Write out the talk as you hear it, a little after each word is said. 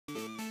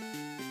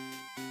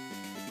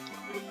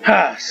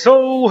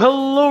So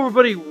hello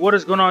everybody, what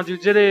is going on,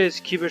 dudes? It is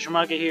Keeper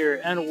Shimaka here,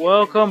 and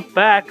welcome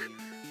back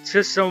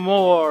to some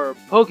more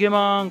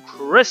Pokemon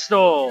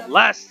Crystal.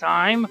 Last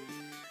time,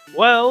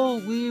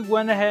 well, we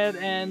went ahead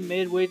and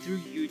made way through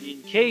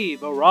Union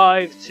Cave,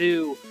 arrived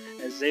to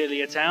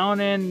Azalea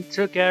Town, and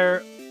took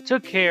out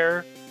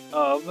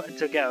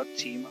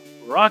Team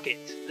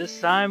Rocket. This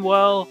time,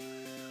 well,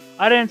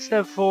 I didn't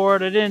step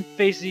forward, I didn't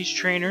face these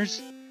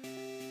trainers.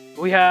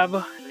 We have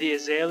the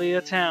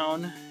Azalea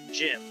Town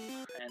Gym.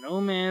 And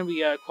oh man,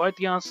 we got quite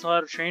the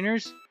onslaught of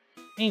trainers.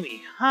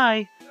 Amy,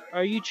 hi.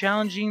 Are you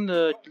challenging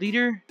the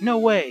leader? No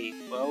way.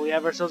 Well, we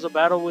have ourselves a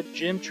battle with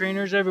gym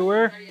trainers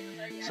everywhere.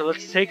 So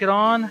let's take it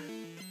on.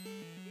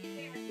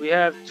 We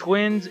have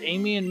twins,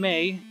 Amy and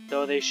May.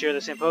 Though they share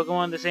the same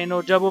Pokemon, this ain't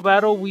no double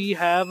battle. We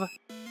have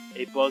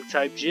a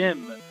bug-type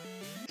gym.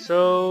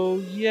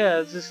 So yeah,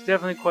 this is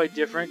definitely quite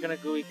different. Gonna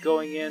be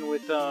going in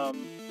with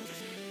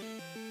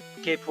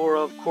K4,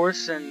 of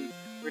course, and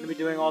we're going to be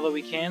doing all that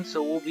we can,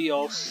 so we'll be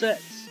all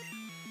set.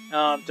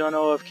 Don't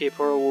know if K4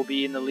 will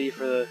be in the lead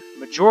for the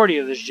majority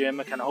of this gym.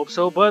 I kind of hope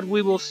so, but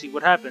we will see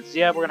what happens.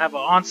 Yeah, we're going to have an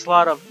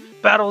onslaught of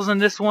battles in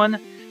this one,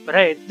 but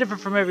hey, it's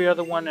different from every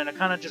other one, and I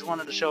kind of just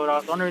wanted to show it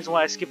off. The only reason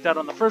why I skipped out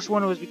on the first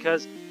one was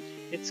because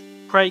it's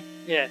pretty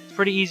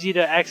easy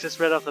to access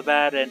right off the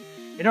bat, and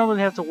you don't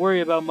really have to worry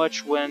about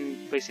much when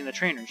facing the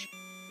trainers.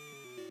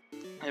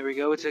 There we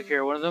go, we took care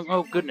of one of them.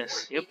 Oh,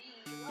 goodness, yep.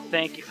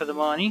 Thank you for the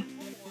money.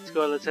 Let's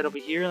go, let's head over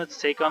here and let's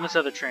take on this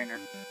other trainer.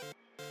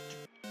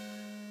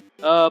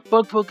 Bug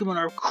Pokemon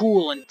are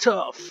cool and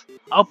tough.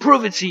 I'll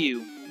prove it to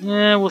you.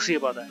 We'll see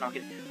about that. No, I'm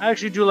kidding. I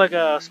actually do like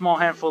a small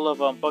handful of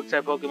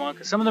bug-type Pokemon,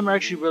 because some of them are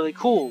actually really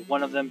cool.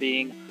 One of them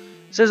being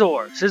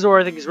Scizor. Scizor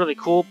I think is really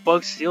cool.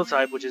 Bug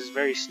Steel-type, which is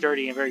very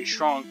sturdy and very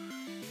strong.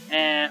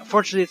 And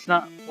unfortunately it's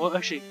not, well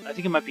actually, I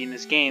think it might be in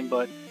this game,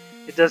 but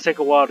it does take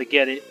a while to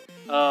get it.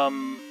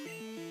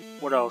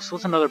 What else?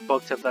 What's another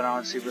bug-type that I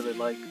honestly really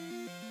like?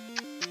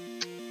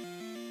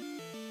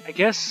 I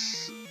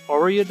guess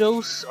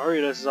Ariados.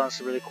 Ariados is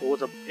honestly really cool.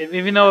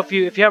 Even though if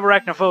you have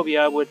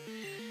arachnophobia,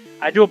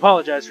 I do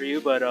apologize for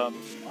you, but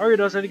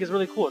Ariados I think is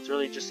really cool. It's a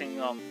really interesting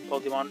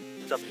Pokemon.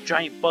 It's a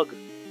giant bug,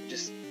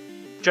 just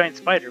giant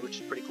spider, which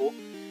is pretty cool.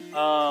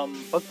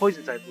 Bug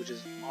poison type, which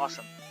is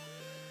awesome.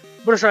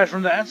 But aside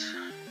from that,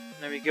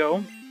 there we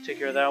go. Take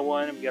care of that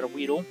one. We got a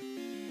Weedle.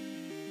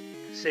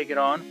 Let's take it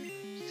on.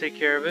 Let's take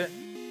care of it.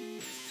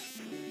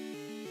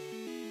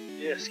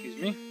 Yeah,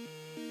 excuse me.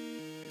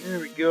 There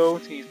we go.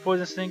 It's gonna use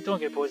Poison Sting. Don't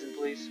get poisoned,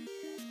 please.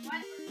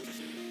 What?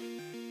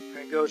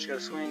 There we go. She got a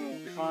swing. We'll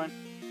be fine.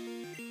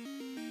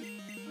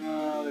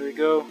 There we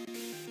go. There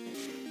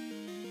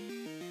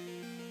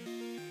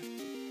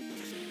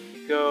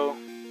we go.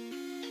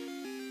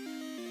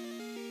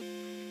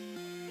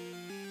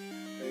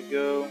 There we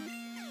go.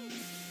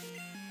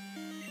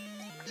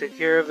 Take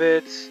care of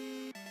it.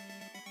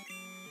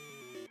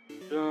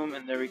 Boom,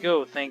 and there we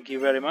go. Thank you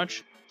very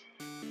much.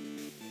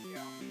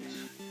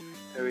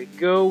 There we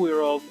go,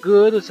 we're all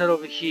good. Let's head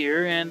over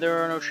here, and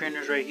there are no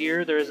trainers right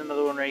here. There is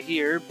another one right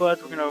here,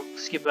 but we're gonna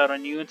skip out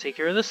on you and take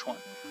care of this one.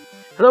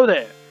 Hello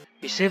there!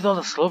 You saved all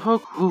the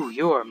Slowpoke? Ooh,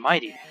 you are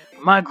mighty.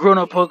 My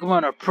grown-up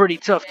Pokemon are pretty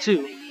tough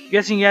too.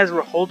 Guessing you guys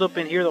were holed up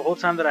in here the whole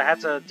time that I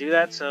had to do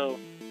that, so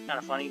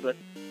kinda funny, but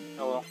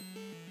oh well.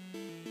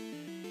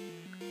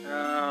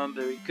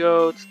 There we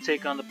go. Let's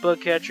take on the bug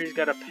catcher. He's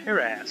got a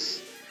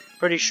Paras.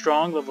 Pretty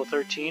strong, level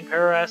 13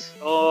 Paras.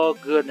 Oh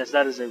goodness,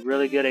 that is a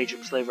really good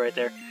HM slave right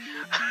there.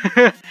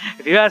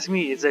 If you ask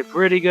me, it's a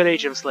pretty good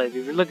HM slave.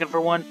 If you're looking for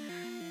one,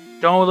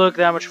 don't look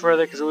that much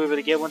further because we'll be able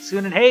to get one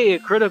soon. And hey, a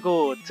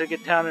critical! It took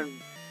it down in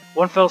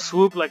one fell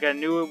swoop like I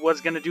knew it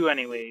was going to do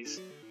anyways.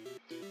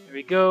 There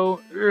we go.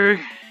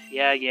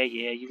 Yeah,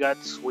 you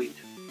got sweet.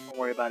 Don't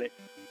worry about it.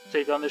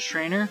 Take on this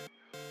trainer.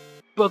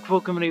 Bug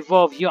Pokemon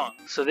evolve young,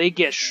 so they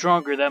get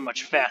stronger that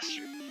much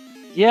faster.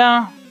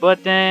 Yeah,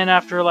 but then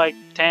after like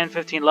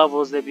 10-15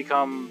 levels, they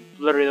become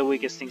literally the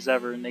weakest things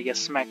ever, and they get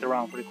smacked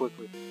around pretty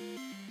quickly.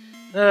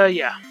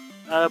 Yeah.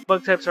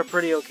 Bug types are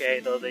pretty okay,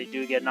 though they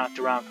do get knocked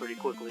around pretty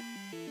quickly.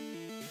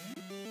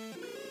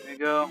 There you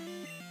go.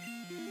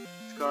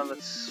 Let's go on,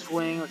 let's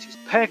swing, let's use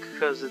Peck,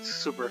 because it's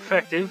super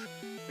effective.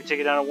 We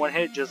take it down in one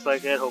hit, just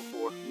like I had hoped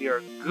for. We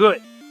are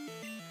good.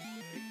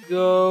 There you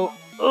go.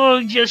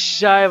 Oh, just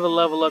shy of a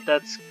level up,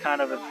 that's kind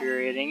of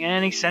infuriating.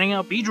 And he's sending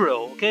out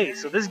Beedrill. Okay,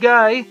 so this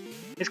guy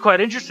is quite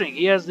interesting.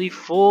 He has the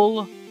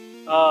full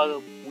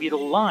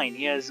Weedle line.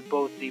 He has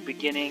both the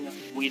beginning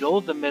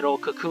Weedle, the middle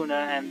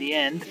Kakuna, and the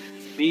end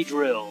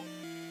Beedrill,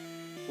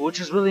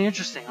 which is really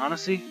interesting,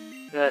 honestly.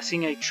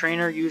 Seeing a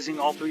trainer using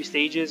all three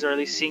stages, or at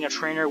least seeing a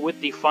trainer with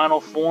the final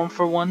form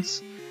for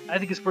once, I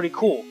think is pretty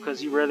cool,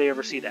 because you rarely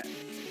ever see that.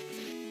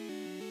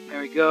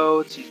 There we go,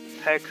 let's use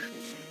Peck.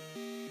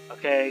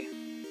 Okay,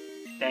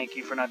 thank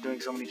you for not doing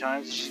so many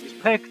times. Just use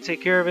Peck,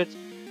 take care of it,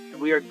 and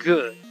we are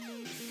good.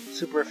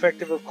 Super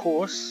effective, of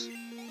course.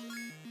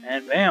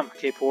 And bam,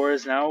 K4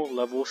 is now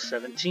level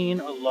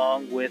 17,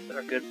 along with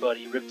our good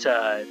buddy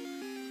Riptide.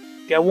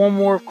 Got one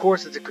more, of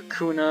course, it's a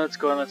Kakuna. Let's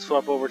go and let's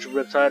swap over to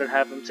Riptide and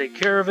have him take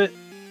care of it.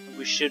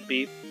 We should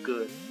be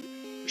good.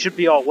 We should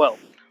be all well.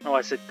 I don't know why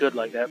I said good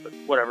like that, but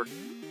whatever.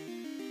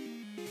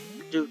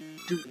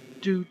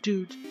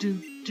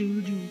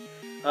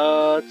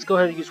 Let's go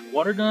ahead and use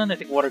Water Gun. I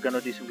think Water Gun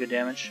will do some good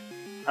damage.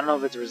 I don't know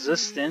if it's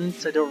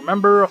resistance. I don't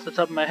remember off the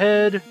top of my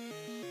head.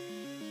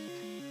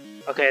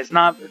 Okay, it's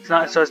not,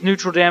 so it's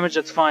neutral damage,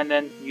 that's fine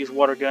then. Use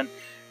Water Gun.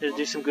 It'll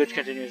do some good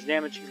continuous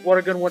damage. Use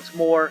Water Gun once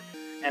more,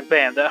 and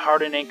bam, that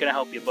Harden ain't gonna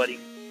help you, buddy.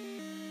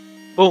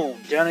 Boom,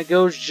 down it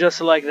goes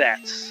just like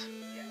that.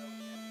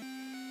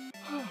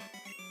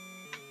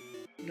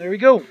 There we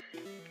go.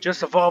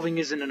 Just evolving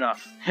isn't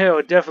enough. Hell,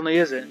 it definitely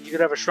isn't. You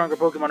could have a stronger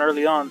Pokemon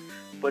early on,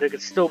 but it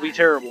could still be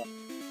terrible.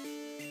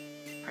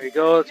 There you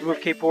go, let's move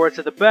Kaepora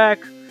to the back.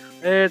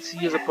 Let's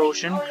use a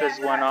potion, because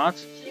why not?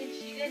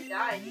 She didn't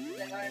die.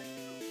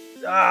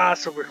 Ah,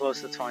 super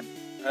close, that's fine.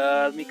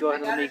 Let me go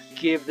ahead and let me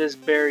give this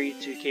berry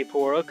to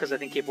Kaepora, because I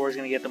think Kaepora is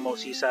going to get the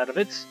most use out of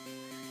it.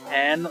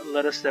 And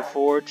let us step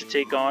forward to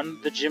take on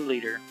the gym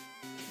leader.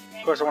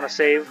 Of course, I want to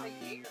save,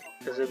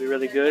 because it'll be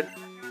really good.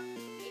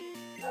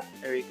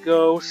 There you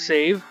go,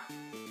 save.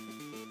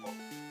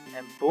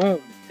 And boom,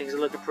 things are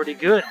looking pretty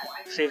good.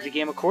 Save the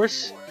game, of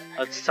course.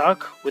 Let's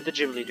talk with the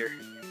gym leader.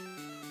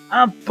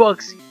 I'm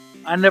Bugsy.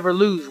 I never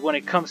lose when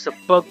it comes to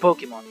bug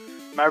Pokemon.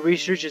 My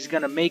research is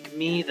going to make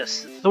me the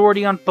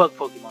authority on bug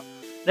Pokemon.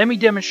 Let me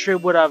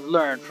demonstrate what I've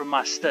learned from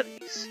my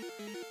studies.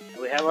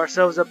 And we have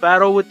ourselves a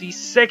battle with the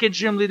second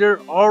gym leader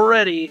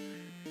already.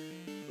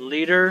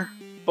 Leader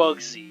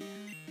Bugsy.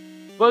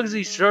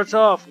 Bugsy starts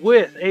off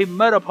with a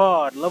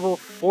Metapod, level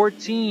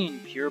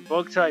 14, pure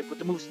bug type, with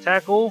the moves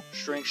Tackle,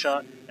 String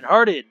Shot, and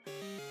Hearted.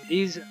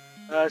 These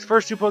his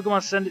first two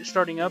Pokemon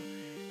starting up,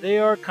 they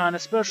are kind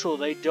of special.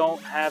 They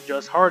don't have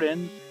just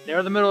Harden. They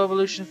are the middle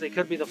evolutions. They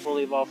could be the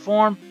fully evolved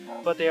form,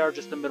 but they are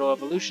just the middle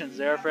evolutions.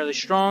 They are fairly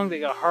strong. They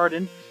got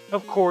Harden,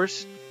 of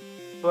course,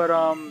 but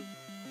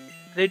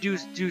they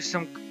do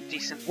some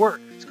decent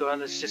work. Let's go ahead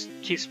and let's just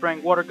keep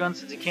spraying Water Gun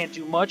since it can't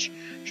do much.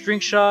 String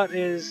Shot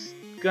is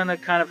gonna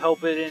kind of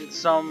help it in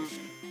some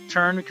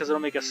turn because it'll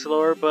make it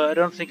slower, but I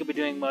don't think it'll be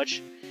doing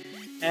much.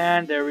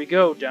 And there we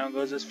go. Down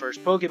goes his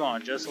first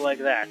Pokemon, just like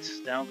that.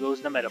 Down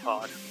goes the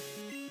Metapod.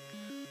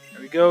 There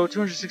we go.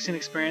 216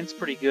 experience,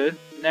 pretty good.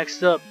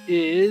 Next up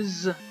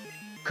is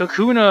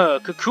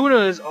Kakuna.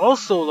 Kakuna is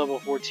also level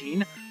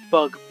 14,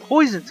 bug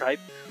poison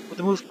type, with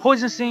the moves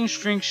Poison Sting,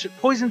 String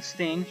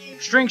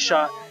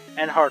Shot,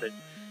 and Harden.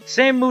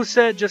 Same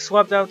moveset, just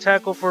swapped out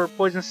Tackle for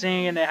Poison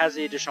Sting, and it has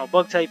the additional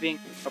bug typing,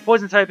 or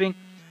poison typing.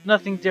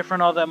 Nothing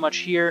different all that much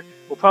here.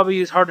 We'll probably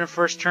use Harden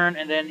first turn,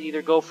 and then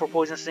either go for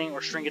Poison Sting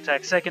or String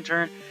Attack second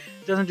turn.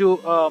 It doesn't do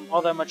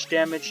all that much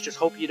damage, just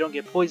hope you don't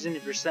get poisoned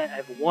if you're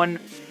have one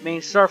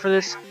main star for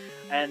this.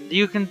 And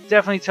you can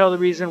definitely tell the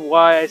reason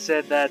why I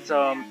said that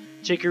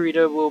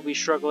Chikorita will be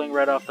struggling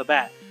right off the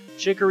bat.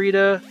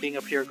 Chikorita, being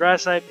a pure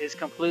grass type, is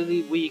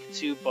completely weak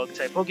to bug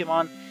type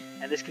Pokemon,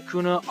 and this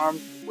Kakuna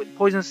armed with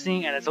Poison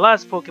Sting and its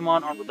last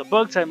Pokemon armed with the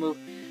bug type move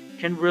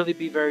can really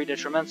be very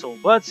detrimental.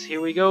 But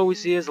here we go, we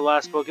see his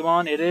last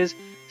Pokemon. It is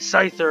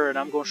Scyther, and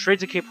I'm going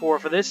straight to Kaepora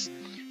for this.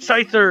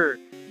 Scyther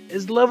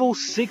is level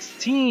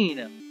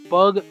 16,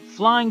 bug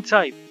flying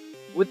type,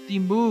 with the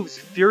moves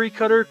Fury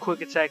Cutter,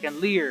 Quick Attack, and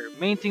Leer.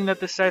 Main thing that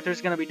this Scyther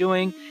is going to be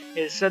doing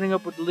is setting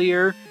up with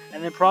Leer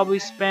and then probably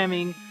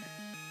spamming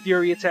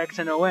Fury Attack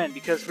to no end,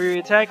 because Fury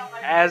Attack,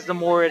 as the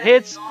more it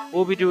hits,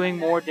 will be doing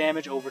more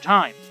damage over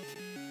time.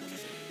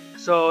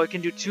 So it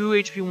can do 2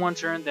 HP one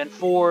turn, then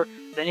 4,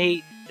 then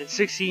 8, then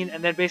 16,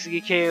 and then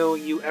basically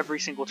KOing you every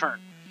single turn.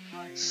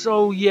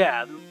 So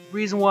yeah, the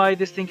reason why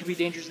this thing can be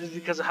dangerous is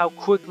because of how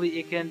quickly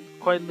it can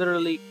quite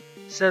literally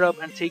set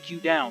up and take you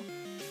down.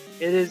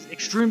 It is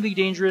extremely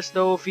dangerous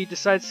though if he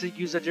decides to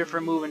use a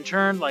different move in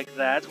turn like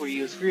that, where you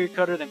use Fury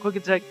Cutter then Quick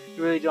Attack,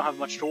 you really don't have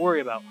much to worry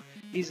about.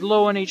 He's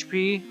low on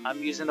HP,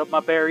 I'm using up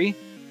my berry.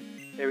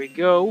 There we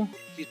go.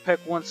 He's Peck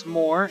once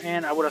more,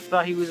 and I would have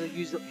thought he was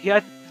used a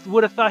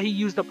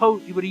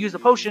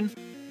potion,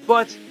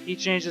 but he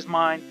changed his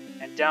mind,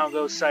 and down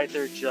goes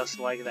Scyther just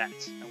like that.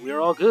 And we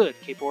are all good.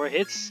 Kaepora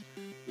hits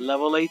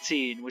level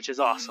 18, which is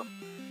awesome.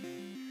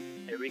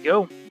 There we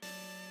go.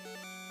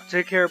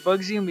 Take care of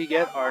Bugsy and we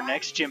get our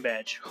next gym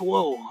badge.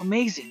 Whoa,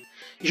 amazing.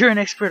 You're an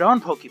expert on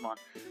Pokemon.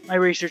 My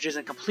research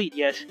isn't complete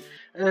yet.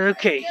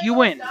 Okay, you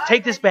win.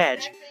 Take this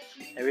badge.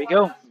 There we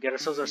go. We get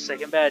ourselves our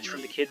second badge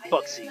from the kid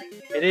Bugsy.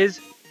 It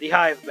is the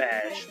Hive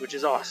badge, which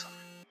is awesome.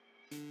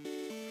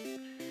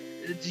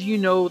 Do you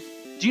know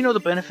the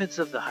benefits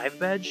of the Hive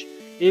badge?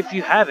 If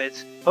you have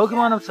it,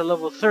 Pokemon up to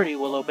level 30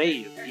 will obey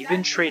you,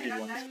 even traded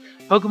ones.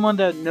 Pokemon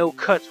that know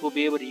cuts will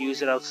be able to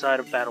use it outside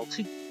of battle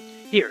too.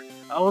 Here,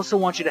 I also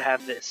want you to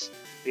have this.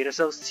 We get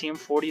ourselves Team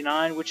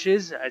 49, which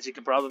is, as you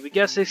can probably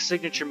guess, his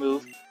signature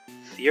move,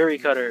 Fury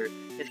Cutter.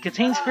 It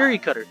contains Fury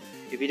Cutter.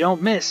 If you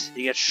don't miss,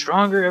 you get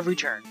stronger every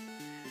turn.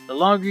 The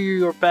longer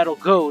your battle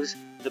goes,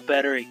 the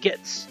better it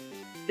gets.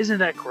 Isn't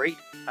that great?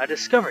 I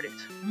discovered it.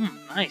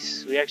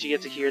 Nice. We actually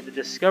get to hear the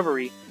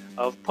discovery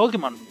of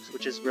Pokemon moves,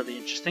 which is really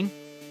interesting.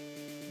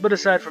 But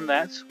aside from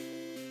that,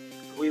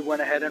 we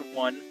went ahead and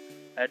won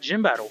a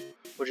gym battle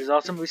which is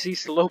awesome. We see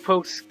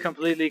Slowpokes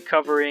completely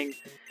covering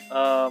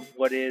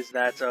what is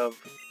that of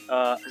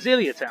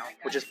Azalea Town,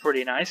 which is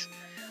pretty nice.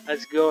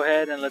 Let's go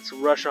ahead and let's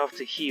rush off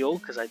to heal,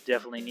 because I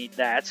definitely need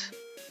that.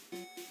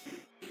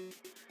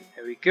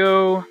 There we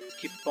go. Let's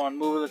keep on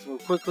moving. Let's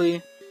move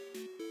quickly.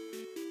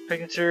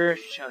 Picture.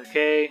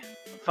 Okay.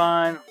 I'm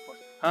fine.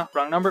 Huh?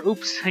 Wrong number?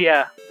 Oops.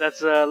 Yeah,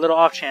 that's a little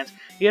off chance.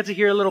 You get to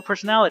hear a little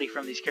personality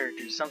from these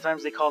characters.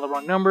 Sometimes they call the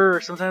wrong number,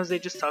 or sometimes they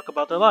just talk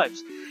about their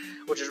lives,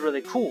 which is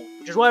really cool.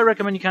 Which is why I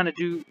recommend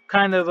you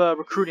kind of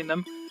recruiting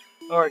them,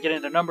 or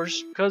getting their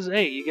numbers, because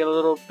hey, you get a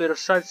little bit of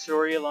side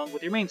story along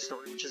with your main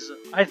story, which is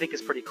I think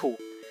is pretty cool.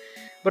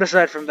 But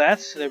aside from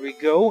that, there we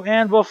go.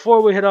 And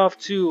before we head off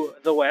to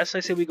the west,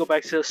 I say we go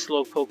back to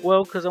Slowpoke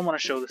Well, because I want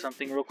to show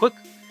something real quick.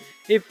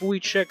 If we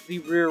check the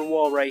rear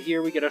wall right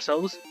here, we get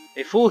ourselves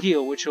a full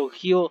heal, which will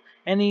heal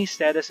any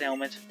status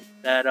ailment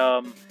that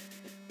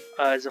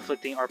is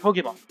afflicting our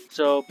Pokemon.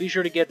 So be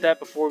sure to get that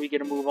before we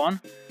get a move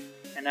on.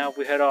 And now if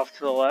we head off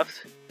to the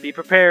left, be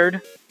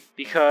prepared,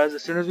 because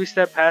as soon as we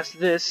step past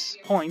this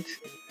point,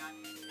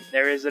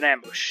 there is an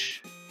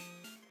ambush.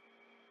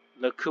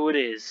 Look who it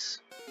is.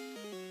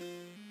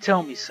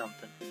 Tell me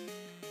something.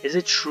 Is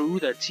it true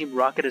that Team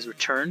Rocket has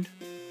returned?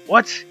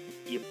 What?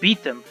 You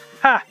beat them?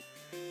 Ha!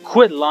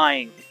 Quit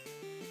lying.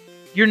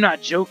 You're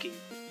not joking.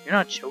 You're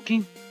not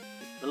joking?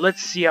 But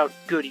let's see how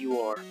good you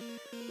are.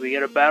 We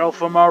get a battle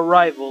from our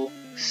rival,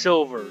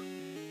 Silver.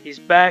 He's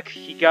back,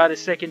 he got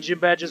his second gym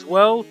badge as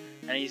well,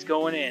 and he's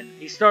going in.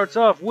 He starts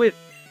off with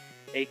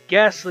a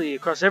Ghastly.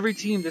 Across every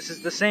team, this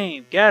is the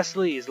same.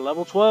 Ghastly is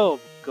level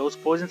 12. Goes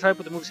Poison type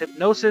with the moves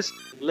Hypnosis,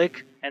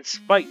 Lick, and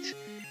Spite.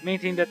 Main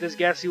thing that this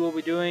Ghastly will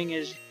be doing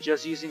is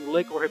just using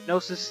Lick or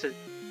Hypnosis to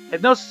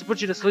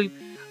put you to sleep,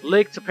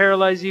 Lick to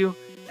paralyze you,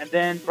 and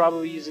then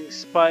probably using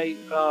Spite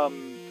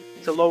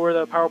to lower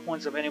the power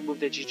points of any move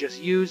that you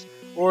just used,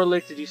 or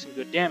Lick to do some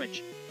good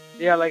damage.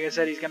 Yeah, like I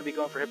said, he's going to be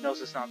going for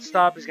Hypnosis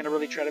non-stop. He's going to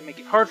really try to make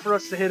it hard for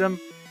us to hit him,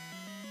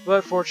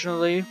 but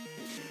fortunately,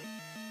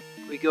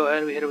 we go ahead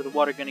and we hit it with the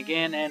Water Gun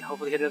again, and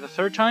hopefully hit it the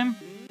third time.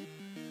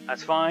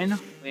 That's fine.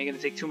 We ain't going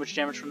to take too much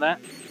damage from that.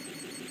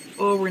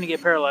 Oh, we're going to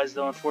get paralyzed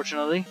though,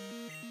 unfortunately.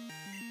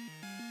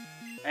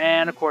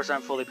 And of course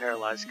I'm fully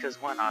paralyzed,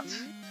 because why not? It's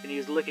going to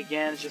use Lick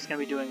again, it's just going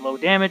to be doing low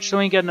damage, so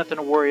we ain't got nothing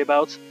to worry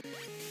about.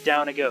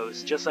 Down it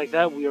goes. Just like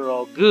that, we are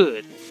all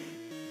good.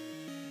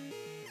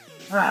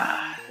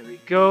 There we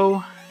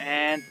go.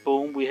 And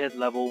boom, we hit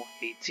level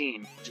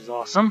 18, which is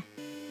awesome.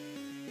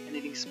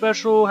 Anything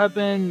special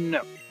happen?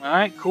 No.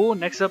 Alright, cool.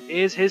 Next up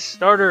is his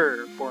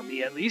starter, for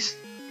me at least.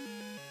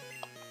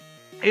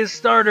 His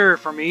starter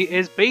for me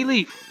is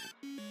Bayleaf.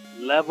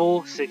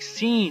 Level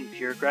 16,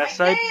 pure grass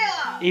type.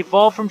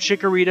 Evolved from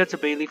Chikorita to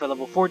Bayleaf at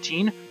level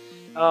 14.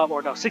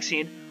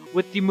 16.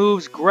 With the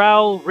moves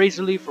Growl,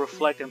 Razor Leaf,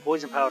 Reflect, and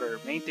Poison Powder.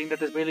 Main thing that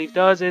this Bayleaf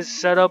does is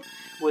set up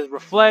with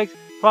Reflect,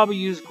 probably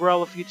use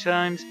Growl a few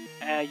times,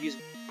 and use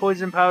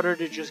Poison Powder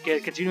to just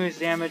get continuous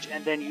damage,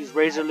 and then use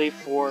Razor Leaf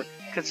for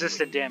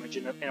consistent damage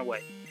in a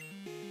way.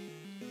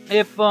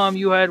 If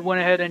you had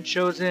went ahead and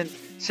chosen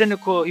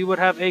Cyndaquil, he would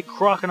have a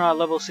Croconaw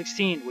level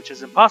 16, which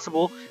is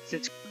impossible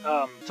since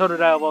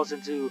Totodile evolves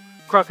into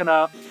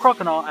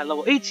Croconaw at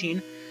level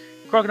 18.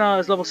 Croconaw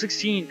is level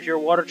 16, pure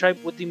water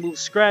type with the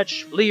moves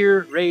Scratch,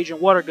 Leer, Rage,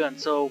 and Water Gun,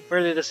 so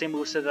fairly the same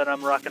moveset that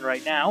I'm rocking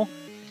right now.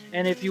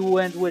 And if you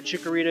went with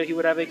Chikorita, he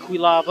would have a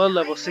Quilava,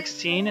 level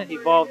 16,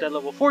 evolved at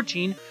level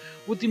 14,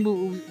 with the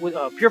move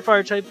pure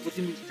fire type with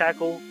the moves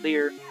Tackle,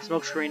 Leer,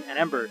 Smokescreen, and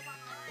Ember.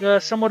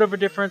 Somewhat of a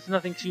difference,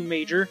 nothing too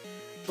major,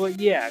 but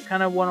yeah,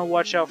 kind of want to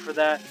watch out for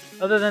that.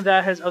 Other than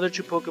that, his other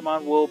two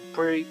Pokemon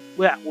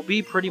will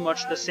be pretty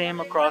much the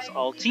same across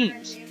all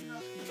teams.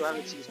 So I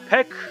haven't used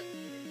Peck.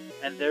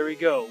 And there we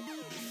go.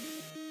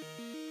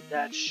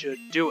 That should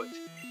do it.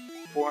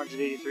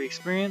 483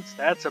 experience.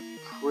 That's a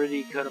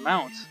pretty good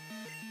amount.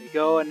 There we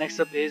go. And next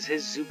up is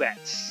his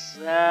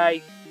Zubats.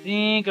 I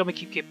think I'm going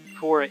to keep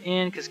K4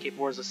 in because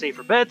K4 is a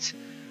safer bet.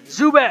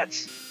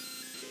 Zubats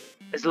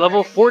is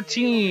level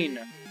 14.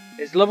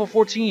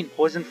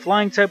 Poison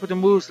Flying type with the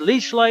moves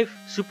Leech Life,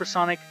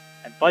 Supersonic,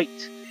 and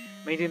Bite.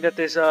 Main thing that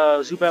this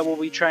Zubat will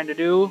be trying to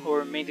do,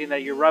 or main thing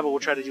that your rival will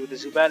try to do with the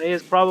Zubat,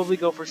 is probably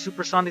go for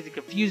Supersonic to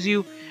confuse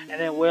you, and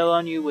then wail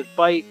on you with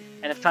Bite,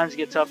 and if times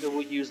get tough, it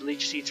will use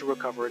Leech Seed to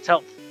recover its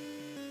health.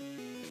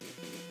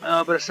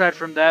 But aside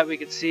from that, we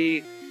can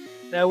see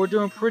that we're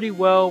doing pretty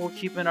well, we're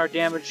keeping our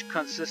damage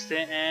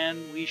consistent, and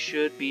we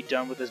should be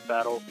done with this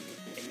battle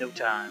in no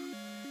time.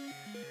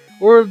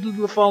 We're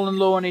falling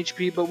low on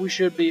HP, but we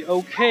should be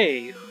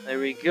okay. There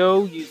we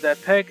go, use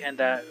that Peck, and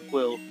that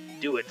will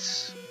do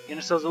it. Getting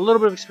ourselves a little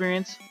bit of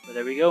experience, but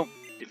there we go.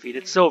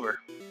 Defeated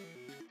Silver.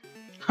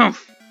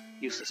 Humph!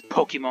 Useless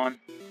Pokemon.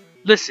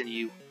 Listen,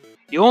 you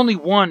only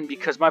won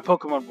because my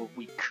Pokemon were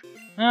weak.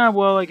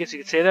 Well, I guess you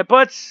could say that,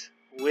 but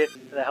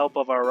with the help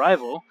of our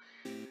rival,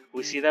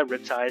 we see that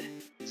Riptide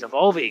is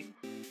evolving.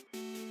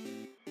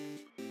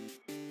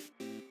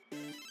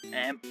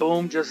 And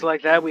boom, just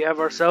like that, we have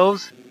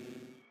ourselves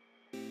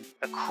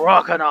a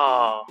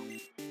Croconaw,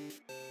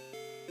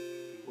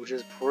 which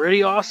is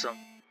pretty awesome.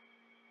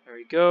 There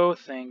we go,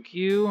 thank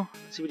you.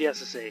 Let's see what he has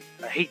to say.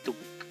 I hate the weak.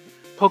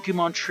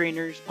 Pokemon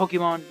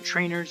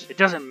trainers, it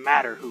doesn't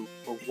matter who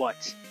or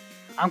what.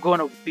 I'm going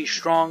to be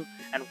strong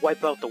and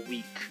wipe out the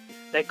weak.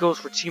 That goes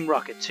for Team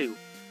Rocket too.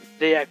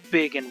 They act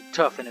big and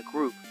tough in a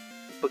group,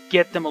 but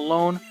get them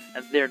alone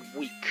and they're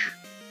weak.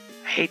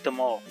 I hate them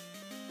all.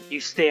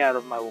 You stay out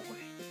of my way.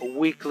 A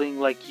weakling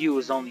like you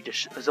is only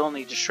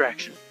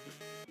distraction.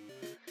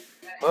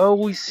 Well,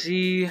 we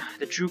see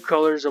the true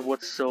colors of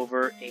what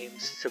Silver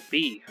aims to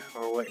be,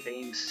 or what it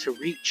aims to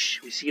reach.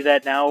 We see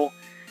that now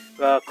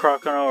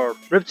Crocodile or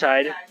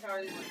Riptide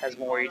has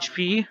more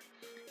HP,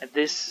 and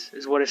this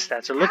is what his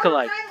stats are looking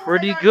like.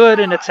 Pretty good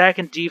in attack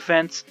and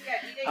defense.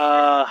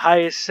 Third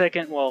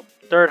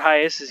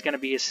highest is going to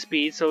be his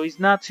speed, so he's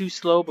not too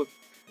slow, but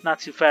not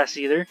too fast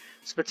either.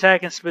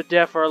 Spatak and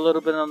Spadef are a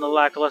little bit on the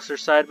lackluster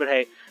side, but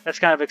hey, that's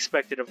kind of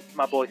expected of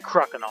my boy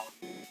Crocodile.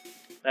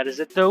 That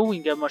is it though, we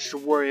ain't got much to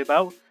worry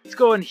about. Let's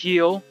go and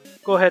heal.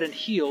 Go ahead and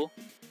heal.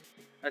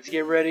 Let's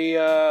get ready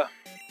to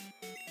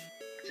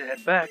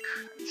head back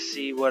and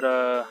see what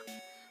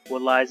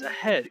lies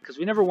ahead. Because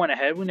we never went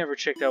ahead, we never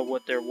checked out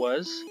what there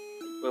was.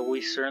 But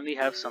we certainly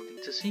have something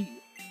to see.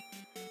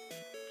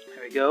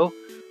 There we go.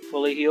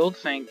 Fully healed,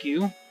 thank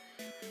you.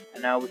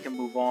 And now we can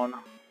move on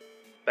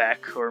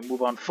back, or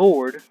move on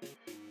forward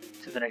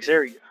to the next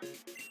area.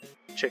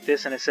 Check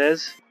this, and it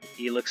says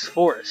Helix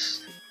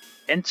Forest.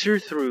 Enter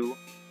through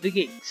the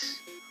gates.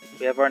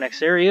 We have our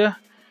next area,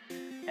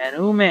 and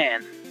oh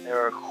man,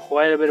 there are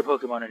quite a bit of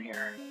Pokemon in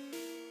here.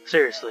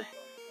 Seriously.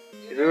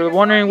 If you were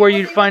wondering where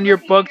you'd find your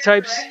bug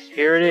types,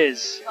 here it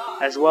is.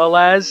 As well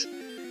as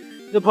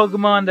the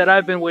Pokemon that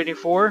I've been waiting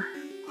for,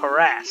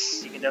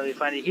 Harass. You can definitely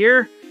find it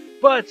here.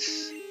 But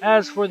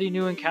as for the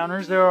new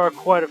encounters, there are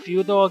quite a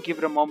few, though I'll give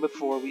it a moment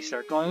before we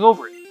start going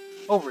over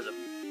them.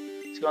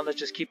 So let's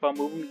just keep on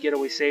moving, get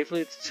away safely.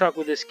 Let's talk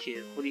with this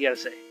kid. What do you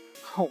gotta say?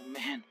 Oh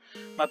man,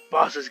 my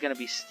boss is gonna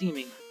be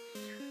steaming.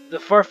 The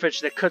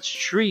Farfetch that cuts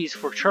trees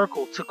for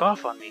charcoal took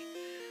off on me.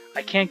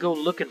 I can't go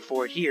looking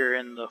for it here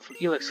in the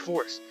Helix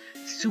Forest.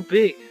 It's too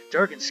big,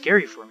 dark, and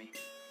scary for me.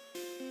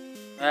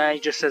 He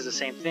just says the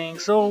same thing,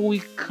 so we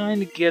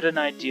kind of get an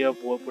idea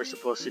of what we're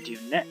supposed to do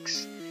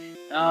next.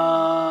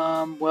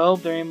 Well,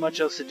 there ain't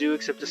much else to do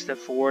except to step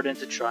forward and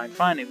to try and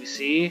find it. We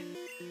see,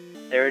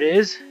 there it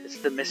is. It's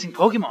the missing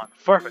Pokemon,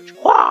 Farfetch.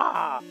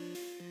 Wah!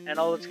 And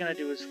all it's gonna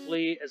do is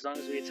flee as long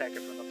as we attack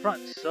it from the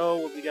front. So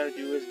what we gotta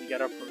do is we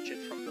gotta approach it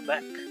from the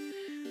back.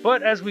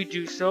 But as we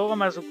do so, I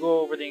might as well go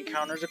over the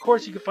encounters. Of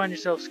course, you can find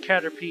yourselves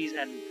Caterpies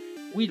and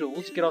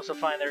Weedles. You can also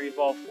find their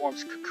evolved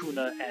forms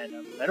Kakuna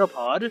and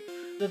Metapod,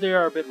 though they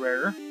are a bit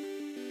rarer.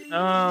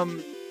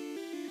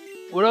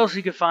 What else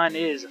you can find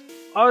is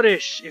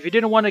Oddish. If you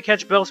didn't want to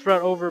catch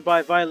Bellsprout over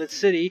by Violet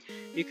City,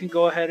 you can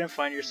go ahead and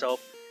find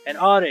yourself an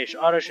Oddish.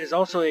 Oddish is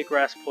also a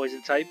grass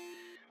poison type.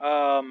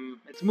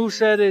 Its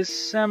moveset is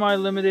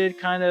semi-limited,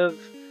 kind of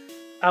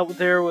out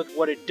there with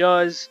what it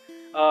does.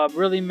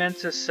 Really meant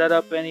to set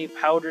up any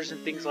powders and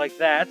things like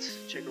that.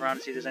 Check around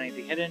to see if there's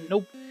anything hidden.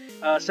 Nope.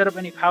 Set up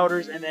any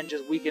powders and then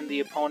just weaken the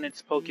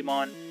opponent's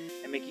Pokemon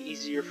and make it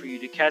easier for you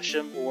to catch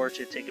them or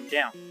to take them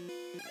down.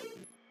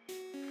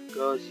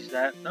 Goes, use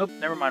that. Nope,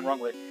 never mind, wrong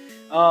way.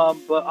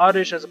 But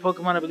Oddish as a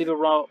Pokemon, I believe it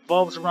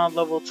evolves around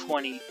level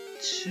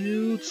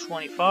 22,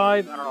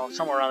 25, I don't know,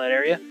 somewhere around that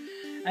area.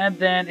 And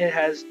then it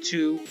has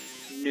two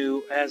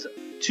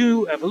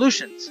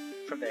evolutions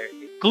from there.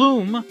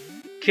 Gloom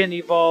can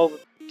evolve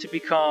to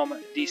become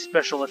the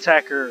special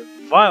attacker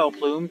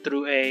Vileplume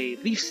through a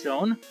Leaf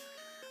Stone.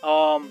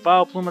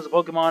 Vileplume as a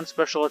Pokemon,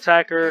 special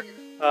attacker,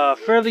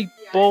 fairly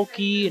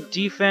bulky in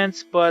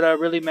defense, but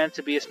really meant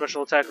to be a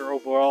special attacker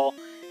overall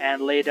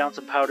and lay down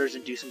some powders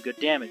and do some good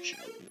damage.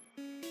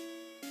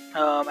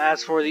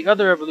 As for the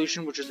other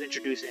evolution, which is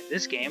introduced in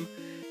this game,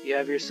 you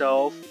have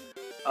yourself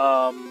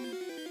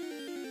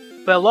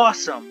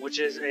Bellossom, which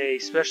is a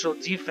special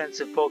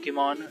defensive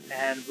Pokemon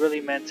and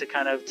really meant to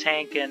kind of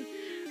tank and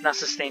not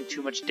sustain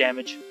too much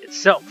damage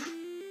itself.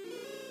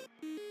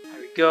 There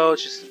we go,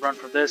 let's just run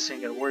from this, so you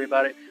ain't gotta worry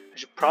about it. I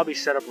should probably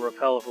set up a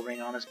repel if we're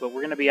being honest, but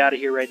we're gonna be out of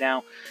here right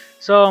now,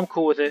 so I'm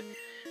cool with it.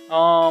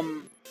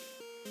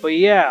 But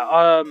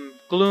yeah,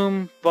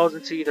 Gloom evolves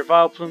into either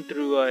Vileplume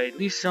through a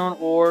Leaf Stone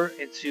or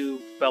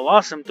into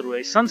Bellossom through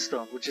a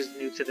Sunstone, which is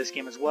new to this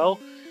game as well.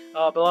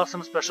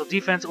 Bellossom special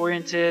defense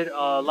oriented,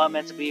 a lot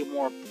meant to be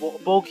more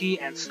bulky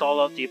and stall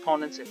out the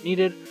opponents if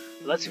needed.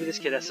 Let's see what this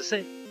kid has to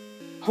say.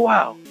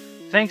 Wow,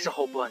 thanks a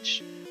whole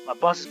bunch. My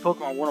boss's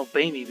Pokemon won't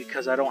obey me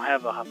because I don't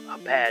have a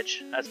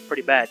badge. That's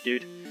pretty bad,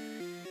 dude.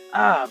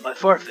 Ah, my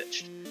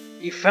Farfetch'd.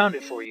 You found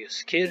it for you,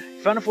 kid.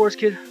 You found it for us,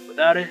 kid.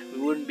 Without it,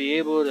 we wouldn't be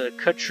able to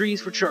cut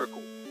trees for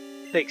charcoal.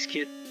 Thanks,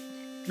 kid.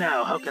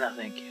 Now, how can I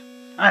thank you?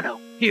 I know.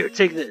 Here,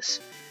 take this.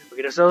 We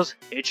get ourselves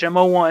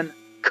HMO1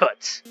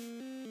 Cut.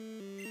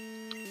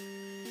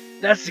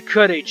 That's the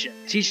Cut agent.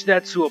 Teach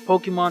that to a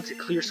Pokemon to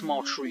clear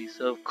small trees.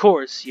 Of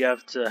course, you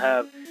have to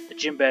have the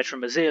gym badge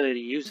from Azalea to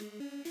use it.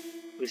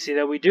 We see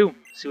that we do.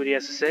 See what he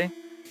has to say.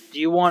 Do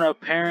you want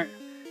a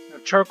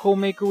charcoal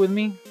maker with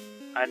me?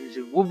 I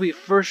do. We'll be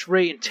first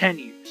rate in 10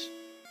 years.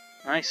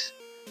 Nice.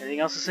 Anything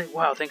else to say?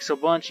 Wow, thanks so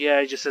much. Yeah,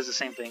 it just says the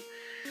same thing.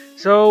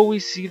 So we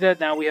see that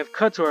now we have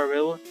cuts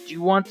available. Do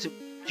you want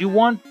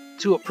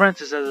to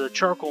apprentice as a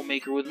charcoal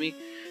maker with me?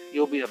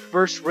 You'll be the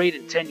first rate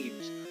in 10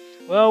 years.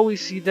 Well, we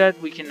see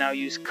that we can now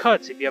use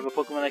cuts. If you have a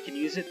Pokemon that can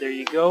use it, there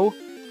you go.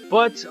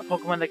 But a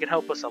Pokemon that can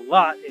help us a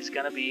lot is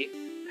gonna be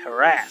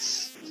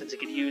Harass, since it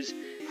can use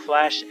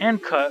Flash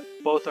and Cut.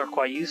 Both are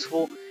quite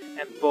useful,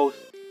 and both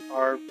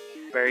are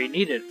very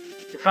needed.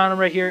 You found him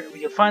right here. We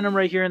can find him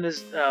right here in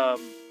this the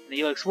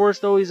Helix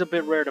Forest, though he's a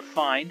bit rare to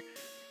find.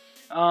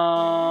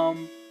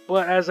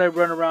 But as I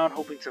run around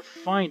hoping to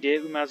find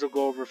it, we might as well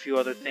go over a few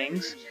other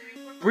things.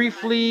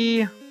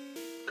 Briefly,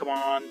 come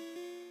on.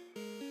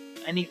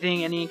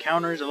 Anything, any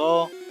encounters at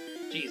all?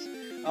 Jeez.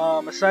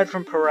 Aside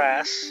from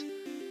Harass,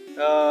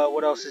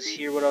 what else is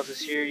here? What else is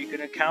here? You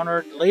can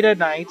encounter late at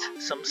night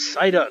some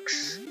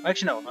Psyducks.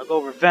 Actually, no, I'll go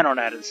over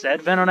Venonat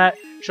instead. Venonat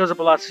shows up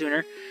a lot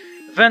sooner.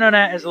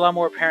 Venonat is a lot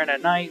more apparent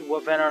at night.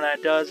 What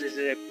Venonat does is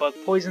a bug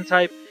poison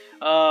type.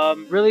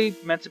 Really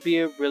meant to be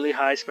a really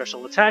high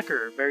special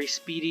attacker. Very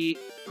speedy,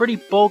 pretty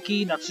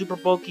bulky, not super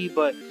bulky,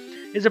 but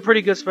is a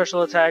pretty good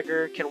special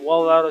attacker. Can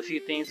wall out a few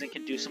things and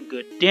can do some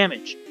good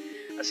damage.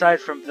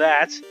 Aside from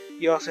that,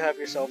 you also have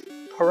yourself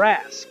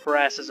Harass.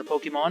 Harass as a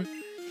Pokemon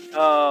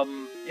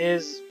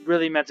is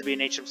really meant to be an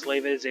HM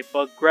slave. It is a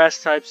bug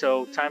grass type,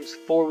 so times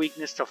 4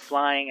 weakness to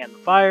flying and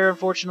fire,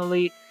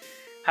 unfortunately.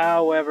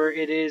 However,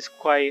 it is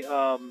quite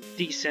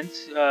decent.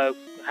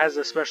 Has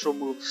a special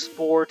move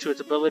Spore to its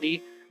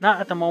ability. Not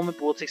at the moment,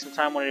 but will take some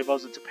time when it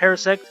evolves into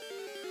Parasect.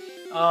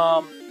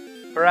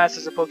 Harass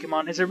as a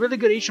Pokemon is a really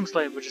good HM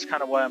slave, which is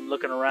kind of why I'm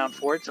looking around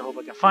for it, so I hope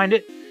I can find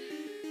it.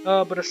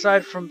 But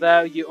aside from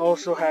that, you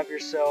also have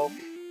yourself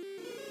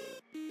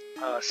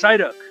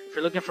Psyduck. If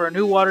you're looking for a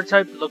new water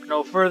type, look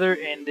no further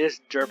in this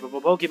derp of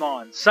a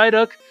Pokemon.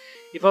 Psyduck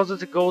evolves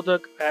into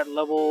Golduck at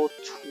level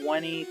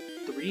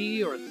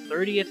 23 or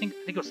 30, I think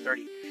it was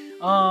 30.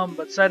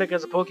 But Psyduck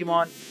as a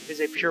Pokemon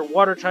is a pure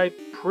water type,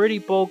 pretty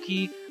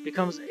bulky,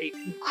 becomes an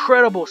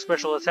incredible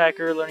special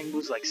attacker, learning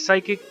moves like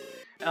Psychic,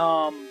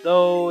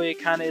 though it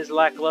kind of is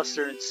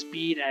lackluster in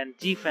speed and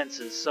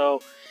defenses,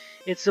 so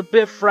it's a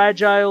bit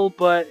fragile,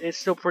 but it's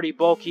still pretty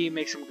bulky,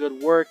 makes some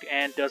good work,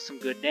 and does some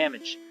good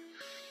damage.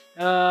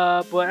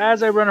 But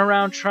as I run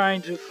around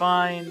trying to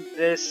find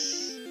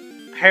this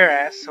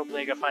Harass,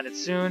 hopefully I can find it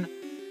soon,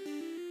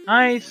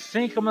 I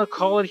think I'm going to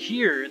call it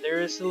here.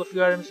 There is still a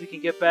few items we can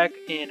get back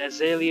in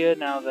Azalea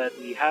now that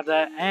we have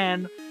that,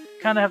 and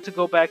kind of have to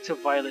go back to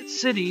Violet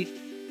City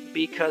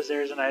because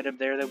there's an item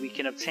there that we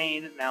can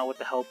obtain now with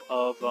the help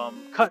of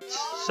Cuts.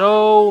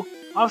 So,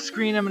 off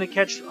screen I'm going to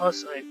catch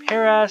us a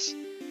Harass,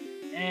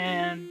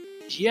 and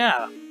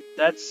yeah,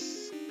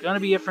 that's going to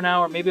be it for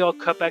now, or maybe I'll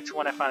cut back to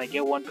when I finally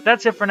get one. But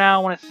that's it for now.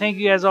 I want to thank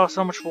you guys all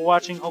so much for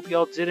watching. Hope you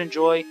all did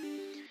enjoy.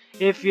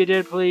 If you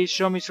did, please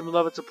show me some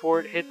love and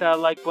support. Hit that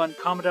like button,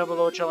 comment down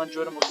below what y'all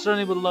enjoyed, and most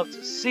certainly would love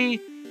to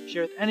see.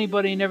 Share with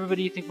anybody and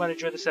everybody you think might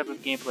enjoy this type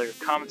of gameplay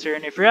or commentary.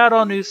 And if you're at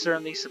all new,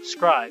 certainly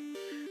subscribe.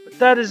 But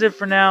that is it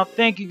for now.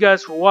 Thank you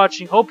guys for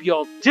watching. Hope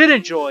y'all did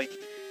enjoy.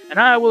 And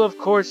I will, of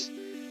course,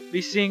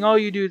 be seeing all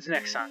you dudes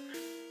next time.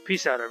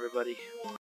 Peace out, everybody.